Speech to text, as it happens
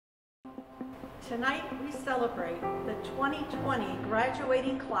Tonight we celebrate the 2020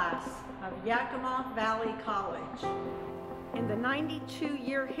 graduating class of Yakima Valley College. In the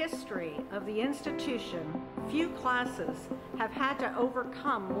 92-year history of the institution, few classes have had to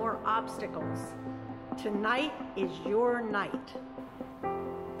overcome more obstacles. Tonight is your night.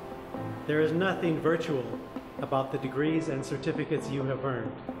 There is nothing virtual about the degrees and certificates you have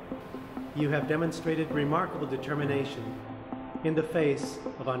earned. You have demonstrated remarkable determination in the face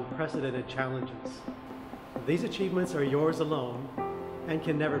of unprecedented challenges. These achievements are yours alone and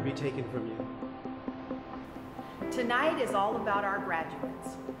can never be taken from you. Tonight is all about our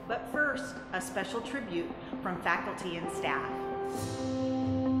graduates, but first, a special tribute from faculty and staff.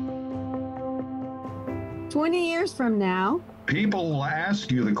 20 years from now, people will ask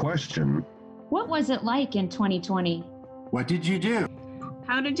you the question, what was it like in 2020? What did you do?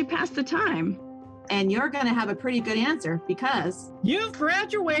 How did you pass the time? And you're going to have a pretty good answer because you've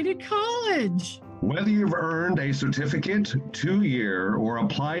graduated college. Whether you've earned a certificate, 2-year, or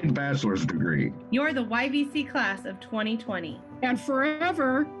applied bachelor's degree, you're the YVC class of 2020. And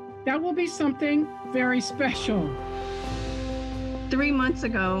forever, that will be something very special. 3 months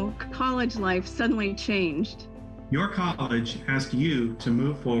ago, college life suddenly changed. Your college asked you to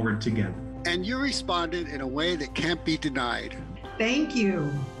move forward together. And you responded in a way that can't be denied. Thank you.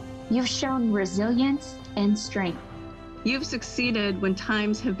 You've shown resilience and strength. You've succeeded when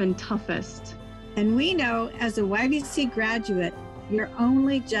times have been toughest. And we know as a YVC graduate, you're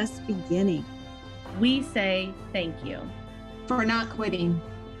only just beginning. We say thank you. For not quitting.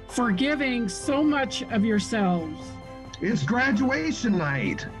 For giving so much of yourselves. It's graduation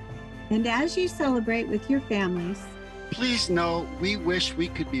night. And as you celebrate with your families, please know we wish we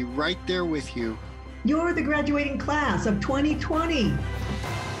could be right there with you. You're the graduating class of 2020.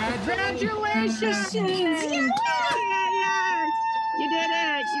 Congratulations! Yes! You did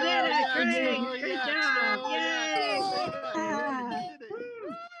it! You did it! Great! Great job! Yay!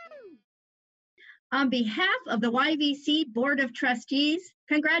 On behalf of the YVC Board of Trustees,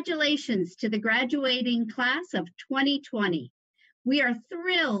 congratulations to the graduating class of 2020. We are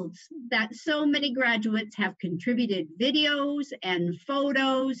thrilled that so many graduates have contributed videos and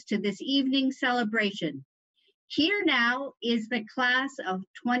photos to this evening's celebration. Here now is the class of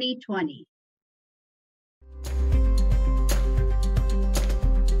 2020.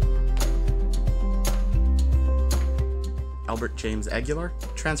 Albert James Aguilar,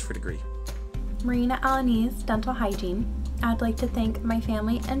 transfer degree. Marina Alanese, dental hygiene. I'd like to thank my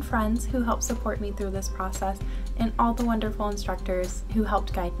family and friends who helped support me through this process and all the wonderful instructors who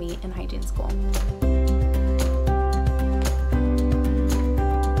helped guide me in hygiene school.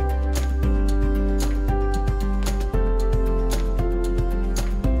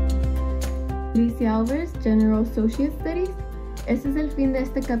 Alicia Alvarez, General Associate Studies. Este es el fin de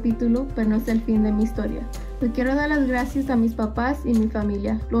este capítulo, pero no es el fin de mi historia. Le quiero dar las gracias a mis papás y mi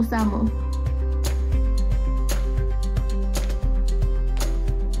familia. Los amo.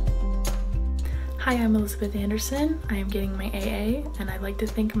 Hi, I'm Elizabeth Anderson. I am getting my AA, and I'd like to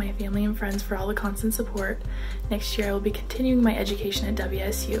thank my family and friends for all the constant support. Next year, I will be continuing my education at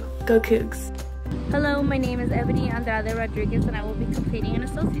WSU. Go Cougs! Hello, my name is Ebony Andrade Rodriguez, and I will be completing an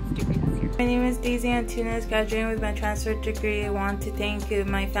associate's degree this year. My name is Daisy Antunes, graduating with my transfer degree. I want to thank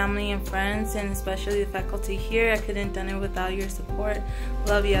my family and friends, and especially the faculty here. I couldn't have done it without your support.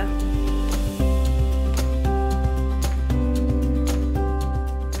 Love ya.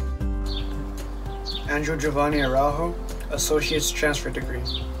 Andrew Giovanni Araujo, Associate's Transfer Degree.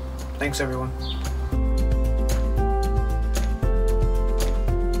 Thanks, everyone.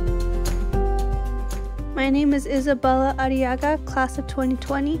 My name is Isabella Arriaga, class of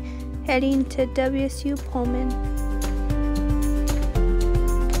 2020, heading to WSU Pullman.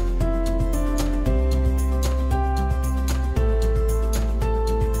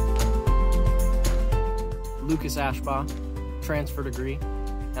 Lucas Ashbaugh, transfer degree.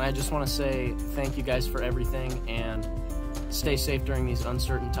 And I just want to say thank you guys for everything and stay safe during these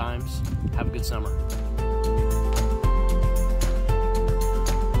uncertain times. Have a good summer.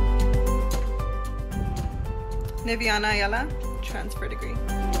 Niviana Ayala, transfer degree.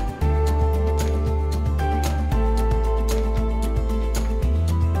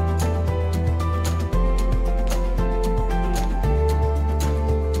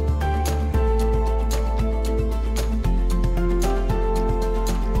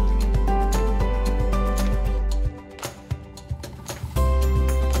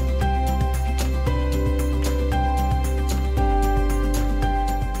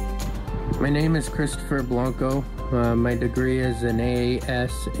 My name is Christopher Blanco. My degree is an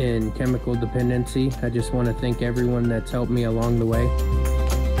AAS in chemical dependency. I just want to thank everyone that's helped me along the way.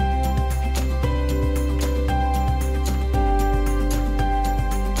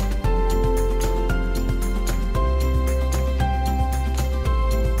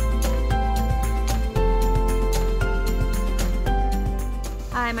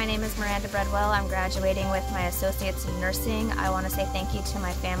 Hi, my name is Miranda Breadwell. I'm graduating with my associates in nursing. I want to say thank you to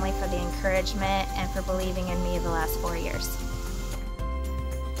my family for the encouragement and for believing in me the last 4 years.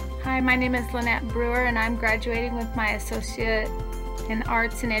 Hi, my name is Lynette Brewer and I'm graduating with my associate in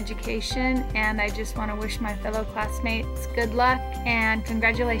arts and education, and I just want to wish my fellow classmates good luck and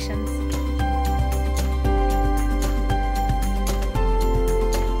congratulations.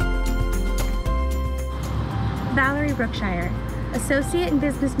 Valerie Brookshire, Associate in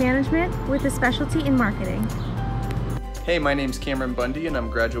Business Management with a specialty in marketing. Hey, my name's Cameron Bundy and I'm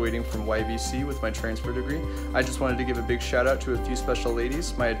graduating from YVC with my transfer degree. I just wanted to give a big shout out to a few special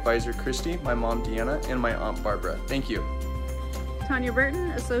ladies, my advisor Christy, my mom Deanna, and my aunt Barbara. Thank you. Tanya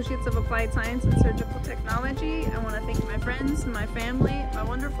Burton, Associates of Applied Science and Surgical Technology. I want to thank my friends, my family, my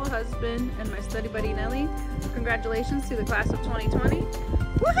wonderful husband, and my study buddy Nelly. Congratulations to the class of 2020.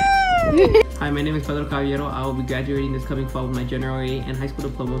 Woohoo! Hi, my name is Pedro Caballero. I will be graduating this coming fall with my General A and high school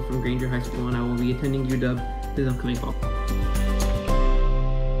diploma from Granger High School, and I will be attending UW this upcoming fall.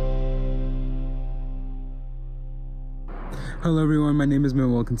 Hello everyone, my name is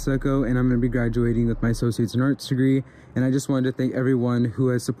Manuel Canseco and I'm going to be graduating with my Associates in Arts degree, and I just wanted to thank everyone who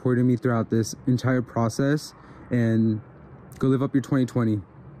has supported me throughout this entire process, and go live up your 2020.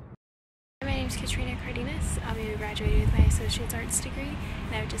 My name is Katrina Cardenas. I'll be graduating with my Associates Arts degree,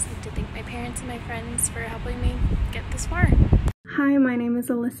 and I would just like to thank my parents and my friends for helping me get this far. Hi, my name is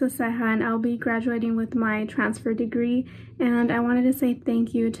Alyssa Seha and I'll be graduating with my transfer degree, and I wanted to say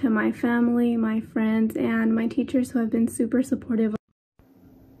thank you to my family, my friends, and my teachers who have been super supportive.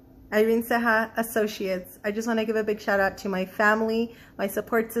 Irene Seha, Associates. I just want to give a big shout out to my family, my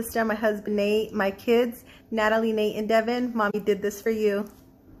support system, my husband Nate, my kids, Natalie, Nate, and Devin. Mommy did this for you.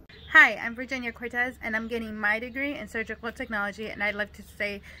 Hi, I'm Virginia Cortez and I'm getting my degree in surgical technology, and I'd like to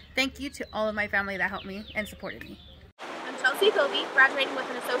say thank you to all of my family that helped me and supported me. I'm Chelsea Covey, graduating with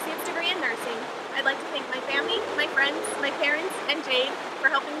an associate's degree in nursing. I'd like to thank my family, my friends, my parents, and Jade for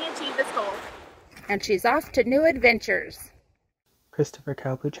helping me achieve this goal. And she's off to new adventures. Christopher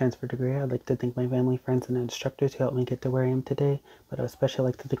Cowboy, transfer degree. I'd like to thank my family, friends, and instructors who helped me get to where I am today, but I'd especially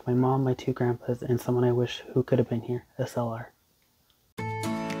like to thank my mom, my 2 grandpas, and someone I wish who could have been here, SLR.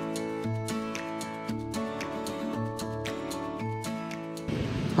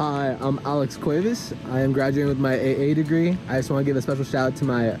 Hi, I'm Alex Cuevas. I am graduating with my AA degree. I just want to give a special shout out to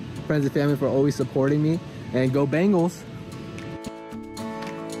my friends and family for always supporting me, and go Bengals!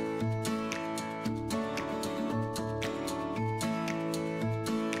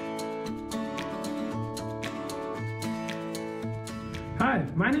 Hi,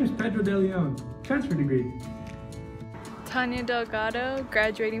 my name is Pedro De Leon, transfer degree. Tanya Delgado,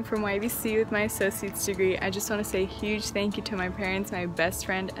 graduating from YVC with my associate's degree. I just want to say a huge thank you to my parents, my best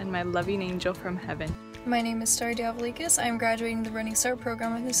friend, and my loving angel from heaven. My name is Star Diavolikas. I am graduating the Running Start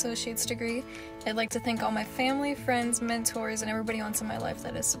program with an associate's degree. I'd like to thank all my family, friends, mentors, and everybody else in my life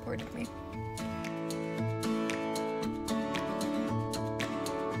that has supported me.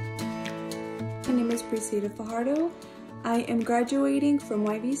 My name is Priscilla Fajardo. I am graduating from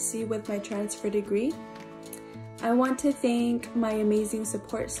YVC with my transfer degree. I want to thank my amazing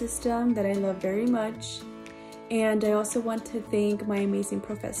support system that I love very much, and I also want to thank my amazing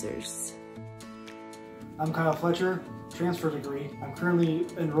professors. I'm Kyle Fletcher, transfer degree. I'm currently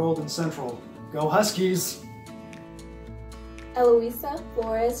enrolled in Central. Go Huskies! Eloisa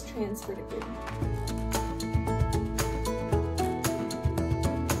Flores, transfer degree.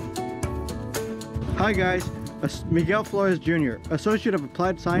 Hi guys, Miguel Flores Jr., Associate of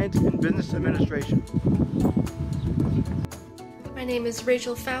Applied Science in Business Administration. My name is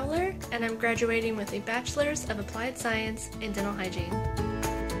Rachel Fowler, and I'm graduating with a Bachelor's of Applied Science in Dental Hygiene.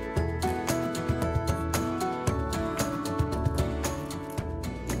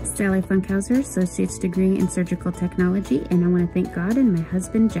 Sally Funkhauser, Associate's degree in Surgical Technology, and I want to thank God and my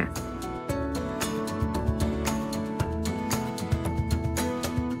husband, Jeff.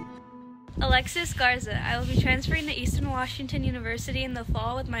 Alexis Garza. I will be transferring to Eastern Washington University in the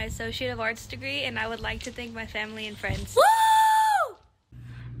fall with my Associate of Arts degree, and I would like to thank my family and friends. Woo!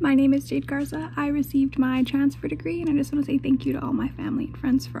 My name is Jade Garza. I received my transfer degree, and I just want to say thank you to all my family and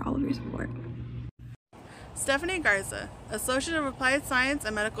friends for all of your support. Stephanie Garza, Associate of Applied Science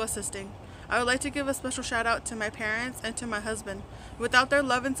and Medical Assisting. I would like to give a special shout out to my parents and to my husband. Without their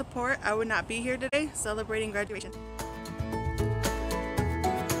love and support, I would not be here today celebrating graduation.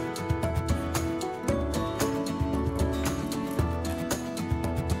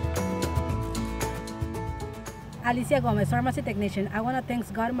 Alicia Gomez, Pharmacy Technician. I want to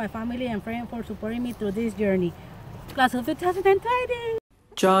thank God, my family, and friends for supporting me through this journey. Class of 2020!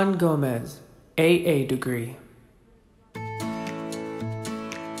 John Gomez, AA degree.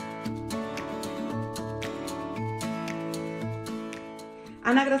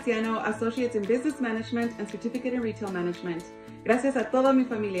 Ana Graciano, Associates in Business Management and Certificate in Retail Management. Gracias a toda mi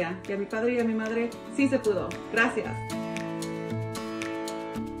familia y a mi padre y a mi madre, sí se pudo. Gracias.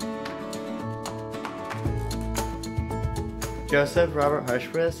 Joseph Robert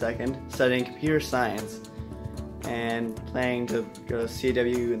Hushworth II, studying computer science and planning to go to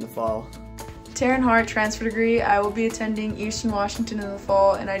CW in the fall. Taryn Hart, transfer degree. I will be attending Eastern Washington in the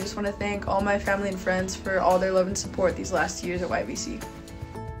fall, and I just want to thank all my family and friends for all their love and support these last years at YVC.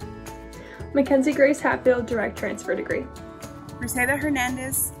 Mackenzie Grace Hatfield, direct transfer degree. Mercedes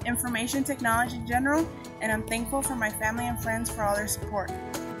Hernandez, Information Technology General, and I'm thankful for my family and friends for all their support.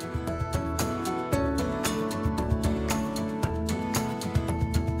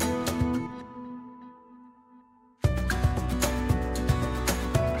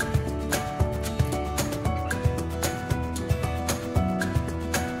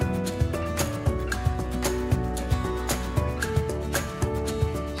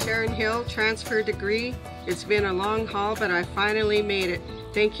 Hill, transfer degree. It's been a long haul, but I finally made it.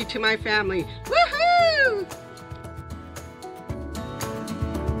 Thank you to my family. Woohoo!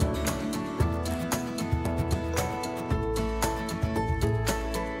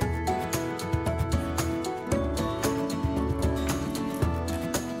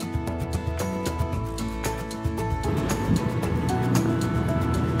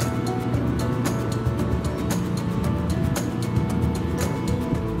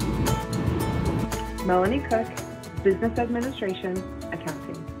 Melanie Cook, Business Administration,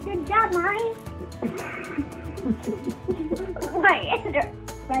 Accounting. Good job, Mari. Right.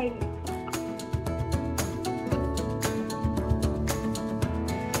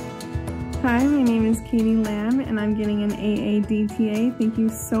 Hi, my name is Katie Lamb and I'm getting an AADTA. Thank you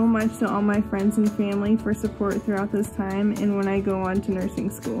so much to all my friends and family for support throughout this time and when I go on to nursing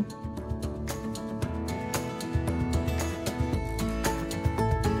school.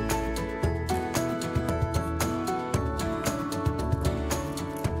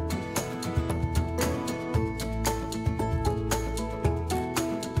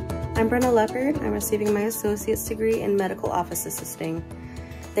 I'm Brenna Leopard. I'm receiving my associate's degree in medical office assisting.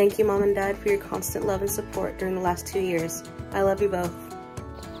 Thank you, Mom and Dad, for your constant love and support during the last 2 years. I love you both.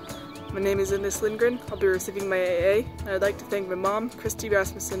 My name is Ines Lindgren. I'll be receiving my AA, and I'd like to thank my mom, Christy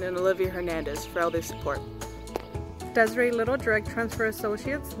Rasmussen, and Olivia Hernandez for all their support. Desiree Little, Direct Transfer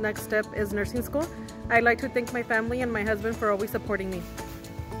Associates. Next step is nursing school. I'd like to thank my family and my husband for always supporting me.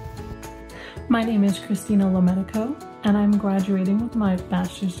 My name is Christina Lometico, and I'm graduating with my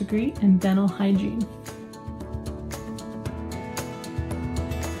bachelor's degree in dental hygiene.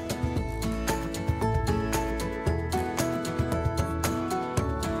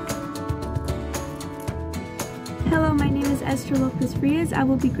 Hello, my name is Esther Lopez Frias. I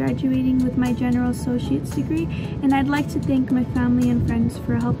will be graduating with my General Associate's degree, and I'd like to thank my family and friends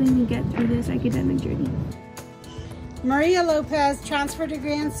for helping me get through this academic journey. Maria Lopez, transfer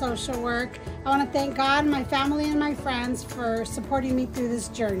degree in social work. I want to thank God, my family, and my friends for supporting me through this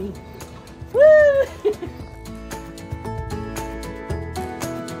journey. Woo!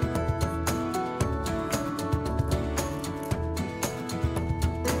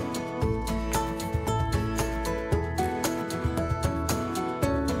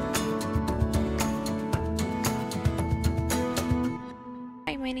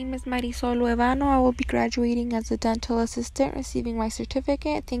 My name is Marisol Luevano. I will be graduating as a dental assistant, receiving my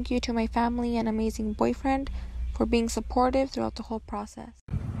certificate. Thank you to my family and amazing boyfriend for being supportive throughout the whole process.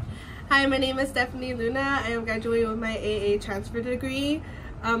 Hi, my name is Stephanie Luna. I am graduating with my AA transfer degree.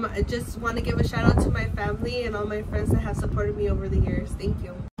 I just want to give a shout out to my family and all my friends that have supported me over the years. Thank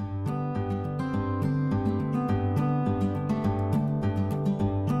you.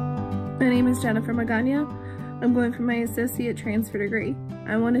 My name is Jennifer Magana. I'm going for my associate transfer degree.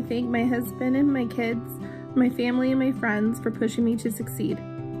 I want to thank my husband and my kids, my family and my friends for pushing me to succeed.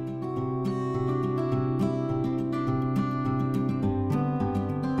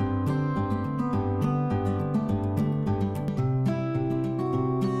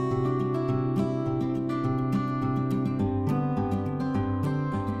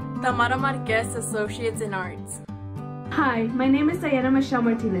 Tamara Marquez, Associates in Arts. Hi, my name is Diana Michelle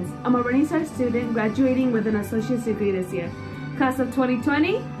Martinez. I'm a Running Stars student graduating with an associate's degree this year. Class of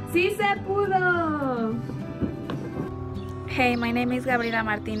 2020, ¡Sí se pudo! Hey, my name is Gabriela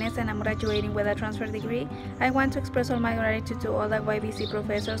Martinez and I'm graduating with a transfer degree. I want to express all my gratitude to all the YVC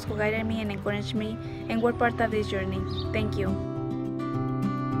professors who guided me and encouraged me and were part of this journey. Thank you.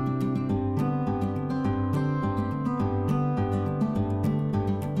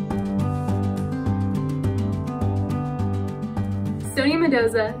 Sonia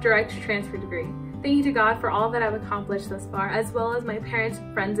Mendoza, direct transfer degree. Thank you to God for all that I've accomplished thus far, as well as my parents,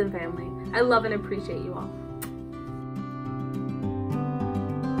 friends, and family. I love and appreciate you all.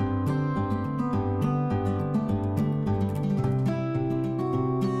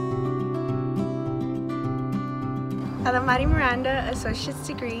 Adamari Miranda, Associate's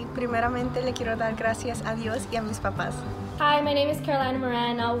Degree. Primeramente le quiero dar gracias a Dios y a mis papás. Hi, my name is Carolina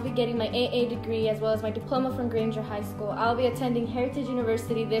Moran, and I will be getting my AA degree as well as my diploma from Granger High School. I'll be attending Heritage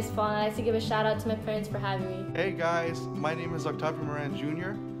University this fall, and I'd like to give a shout out to my parents for having me. Hey guys, my name is Octavio Moran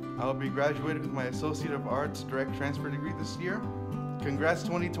Jr. I will be graduating with my Associate of Arts Direct Transfer degree this year. Congrats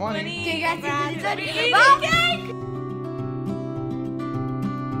 2020! Congrats 2020!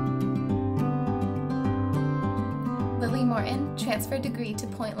 Lily Morton, transfer degree to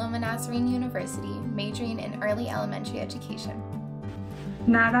Point Loma Nazarene University, majoring in early elementary education.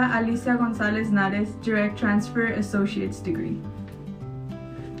 Nara Alicia Gonzalez Nares, direct transfer associate's degree.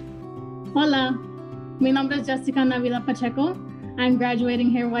 Hola, mi nombre es Jessica Navidad Pacheco. I'm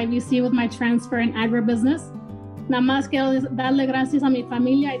graduating here at YVC with my transfer in agribusiness. Nada más quiero darle gracias a mi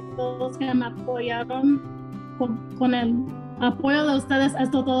familia y todos que me apoyaron. Con el apoyo de ustedes,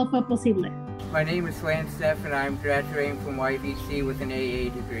 esto todo fue posible. My name is Lance Steff, and I'm graduating from YVC with an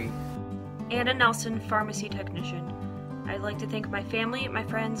AA degree. Anna Nelson, pharmacy technician. I'd like to thank my family, my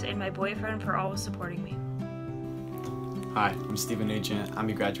friends, and my boyfriend for always supporting me. Hi, I'm Stephen Agent.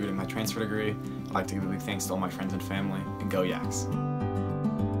 I'm graduating my transfer degree. I'd like to give a big thanks to all my friends and family, and go Yaks!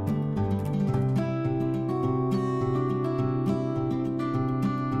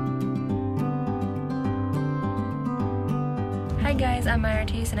 Hi guys, I'm Maya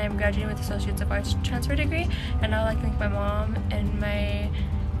Ortiz, and I'm graduating with Associates of Arts transfer degree, and I'd like to thank my mom and my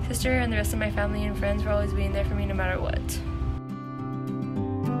sister and the rest of my family and friends for always being there for me no matter what.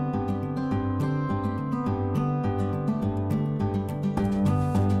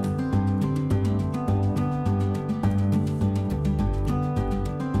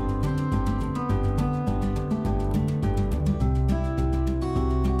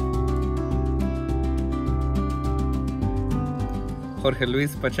 Jorge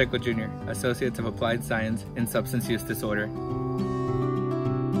Luis Pacheco Jr., Associates of Applied Science in Substance Use Disorder.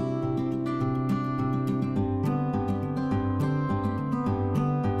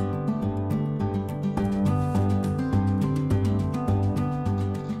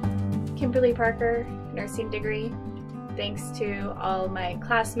 Kimberly Parker, nursing degree. Thanks to all my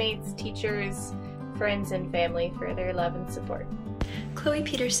classmates, teachers, friends, and family for their love and support. Chloe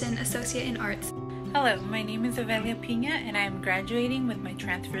Peterson, Associate in Arts. Hello, my name is Avelia Pina, and I am graduating with my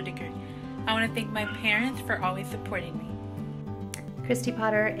transfer degree. I want to thank my parents for always supporting me. Christy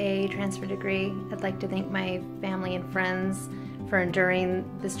Potter, a transfer degree. I'd like to thank my family and friends for enduring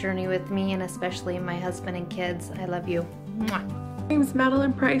this journey with me, and especially my husband and kids. I love you. Mwah. My name is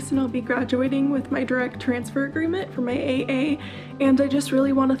Madeline Price, and I'll be graduating with my direct transfer agreement for my AA, and I just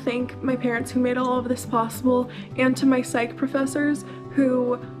really want to thank my parents who made all of this possible, and to my psych professors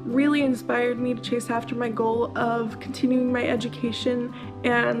who really inspired me to chase after my goal of continuing my education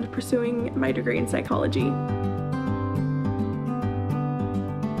and pursuing my degree in psychology.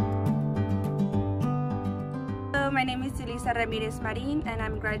 My name is Elisa Ramirez Marin, and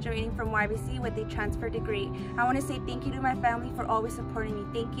I'm graduating from YVC with a transfer degree. I want to say thank you to my family for always supporting me.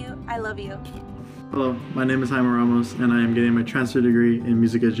 Thank you. I love you. Hello, my name is Jaime Ramos, and I am getting my transfer degree in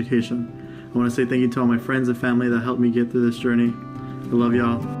music education. I want to say thank you to all my friends and family that helped me get through this journey. I love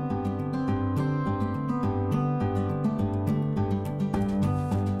y'all.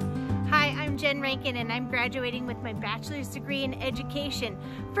 Hi, I'm Jen Rankin, and I'm graduating with my bachelor's degree in education.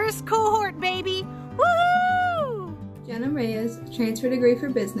 First cohort, baby! Woohoo! Jenna Reyes, transfer degree for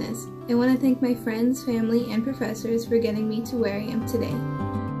business. I want to thank my friends, family, and professors for getting me to where I am today.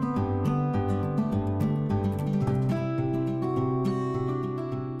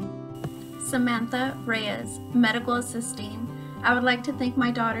 Samantha Reyes, medical assisting. I would like to thank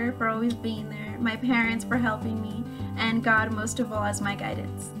my daughter for always being there, my parents for helping me, and God most of all as my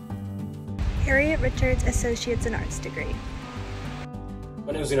guidance. Harriet Richards, Associates in Arts degree.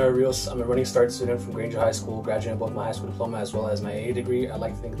 My name is Zeno Rios. I'm a Running Start student from Granger High School, graduating both my high school diploma as well as my AA degree. I'd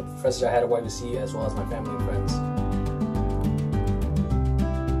like to thank the professors I had at YVC as well as my family and friends.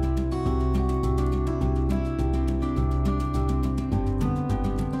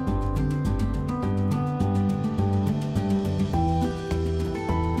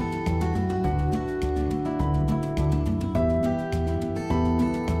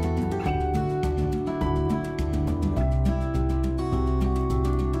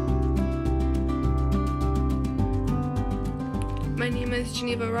 My name is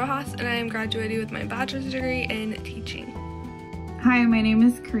Geneva Rojas, and I am graduating with my bachelor's degree in teaching. Hi, my name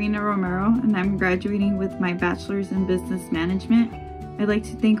is Karina Romero, and I'm graduating with my bachelor's in business management. I'd like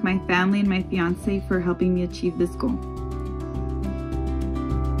to thank my family and my fiance for helping me achieve this goal.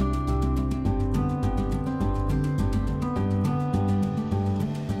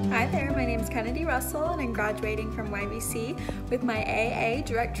 Hi there, my name is Kennedy Russell and I'm graduating from YVC with my AA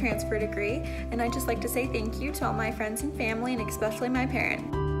direct transfer degree, and I'd just like to say thank you to all my friends and family and especially my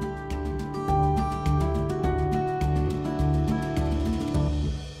parents.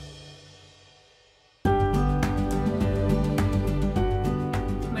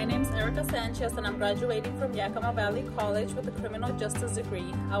 And I'm graduating from Yakima Valley College with a criminal justice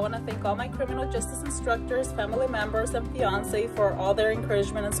degree. I want to thank all my criminal justice instructors, family members, and fiance for all their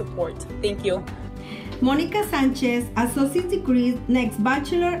encouragement and support. Thank you. Monica Sanchez, associate degree, next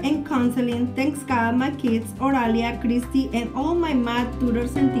bachelor in counseling. Thanks God, my kids, Oralia, Christy, and all my math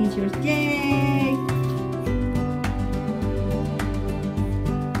tutors and teachers. Yay!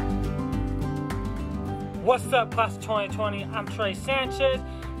 What's up, class of 2020? I'm Trey Sanchez,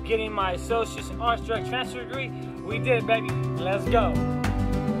 getting my Associate's in Arts Direct Transfer degree. We did it, baby. Let's go.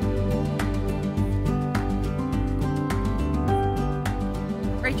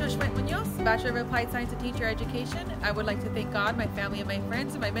 Rachel Schmidt-Munoz, Bachelor of Applied Science and Teacher Education. I would like to thank God, my family, and my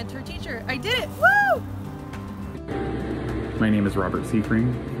friends, and my mentor teacher. I did it! Woo! My name is Robert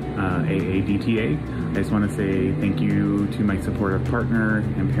Seafring, AADTA. I just want to say thank you to my supportive partner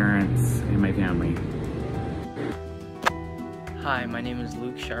and parents and my family. Hi, my name is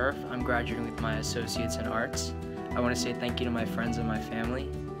Luke Sheriff. I'm graduating with my Associates in Arts. I want to say thank you to my friends and my family.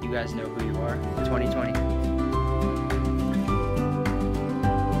 You guys know who you are. 2020.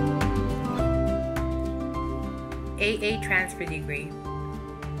 AA transfer degree.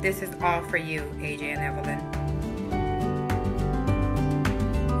 This is all for you, AJ and Evelyn.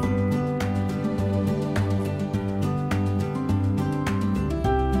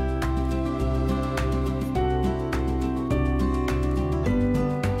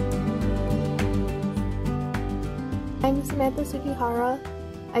 I'm Samantha Sukihara.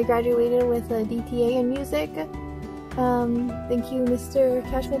 I graduated with a DTA in music. Thank you Mr.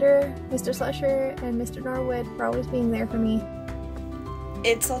 Cashmitter, Mr. Slusher, and Mr. Norwood for always being there for me.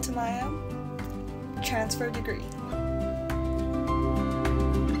 It's Altamaya, transfer degree.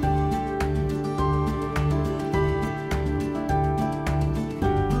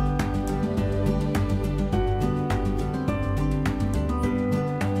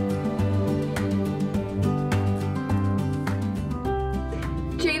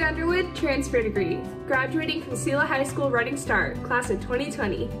 Underwood, transfer degree, graduating from Sela High School Running Start, class of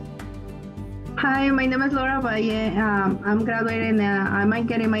 2020. Hi, my name is Laura Valle. I'm graduating. I'm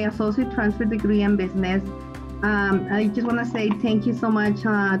getting my associate transfer degree in business. I just want to say thank you so much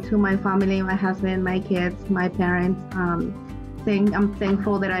to my family, my husband, my kids, my parents. I'm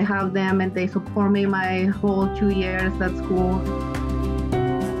thankful that I have them and they support me my whole 2 years at school.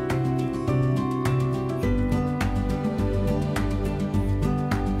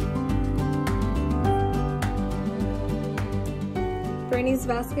 Bernice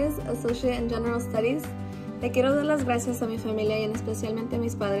Vázquez, Associate in General Studies. Le quiero dar las gracias a mi familia y especialmente a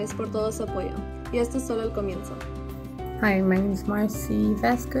mis padres por todo su apoyo. Y esto es solo el comienzo. Hi, my name is Marcy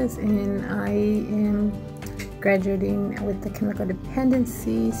Vasquez and I am graduating with the Chemical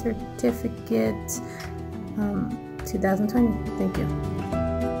Dependency Certificate 2020. Thank you.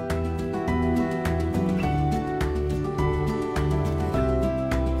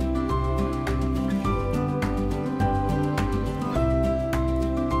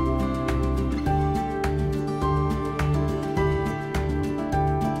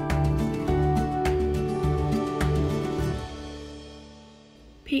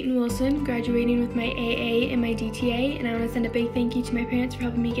 Peyton Wilson, graduating with my AA and my DTA, and I want to send a big thank you to my parents for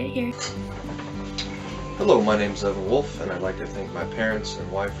helping me get here. Hello, my name is Evan Wolf, and I'd like to thank my parents and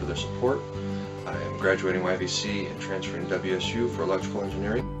wife for their support. I am graduating YVC and transferring to WSU for electrical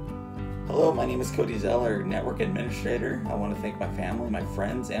engineering. Hello, my name is Cody Zeller, Network Administrator. I want to thank my family, my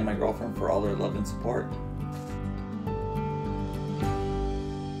friends, and my girlfriend for all their love and support.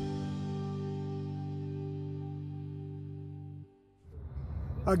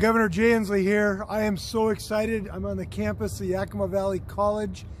 Governor Jay Inslee here. I am so excited. I'm on the campus of Yakima Valley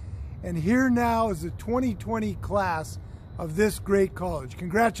College, and here now is the 2020 class of this great college.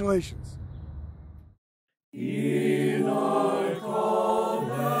 Congratulations.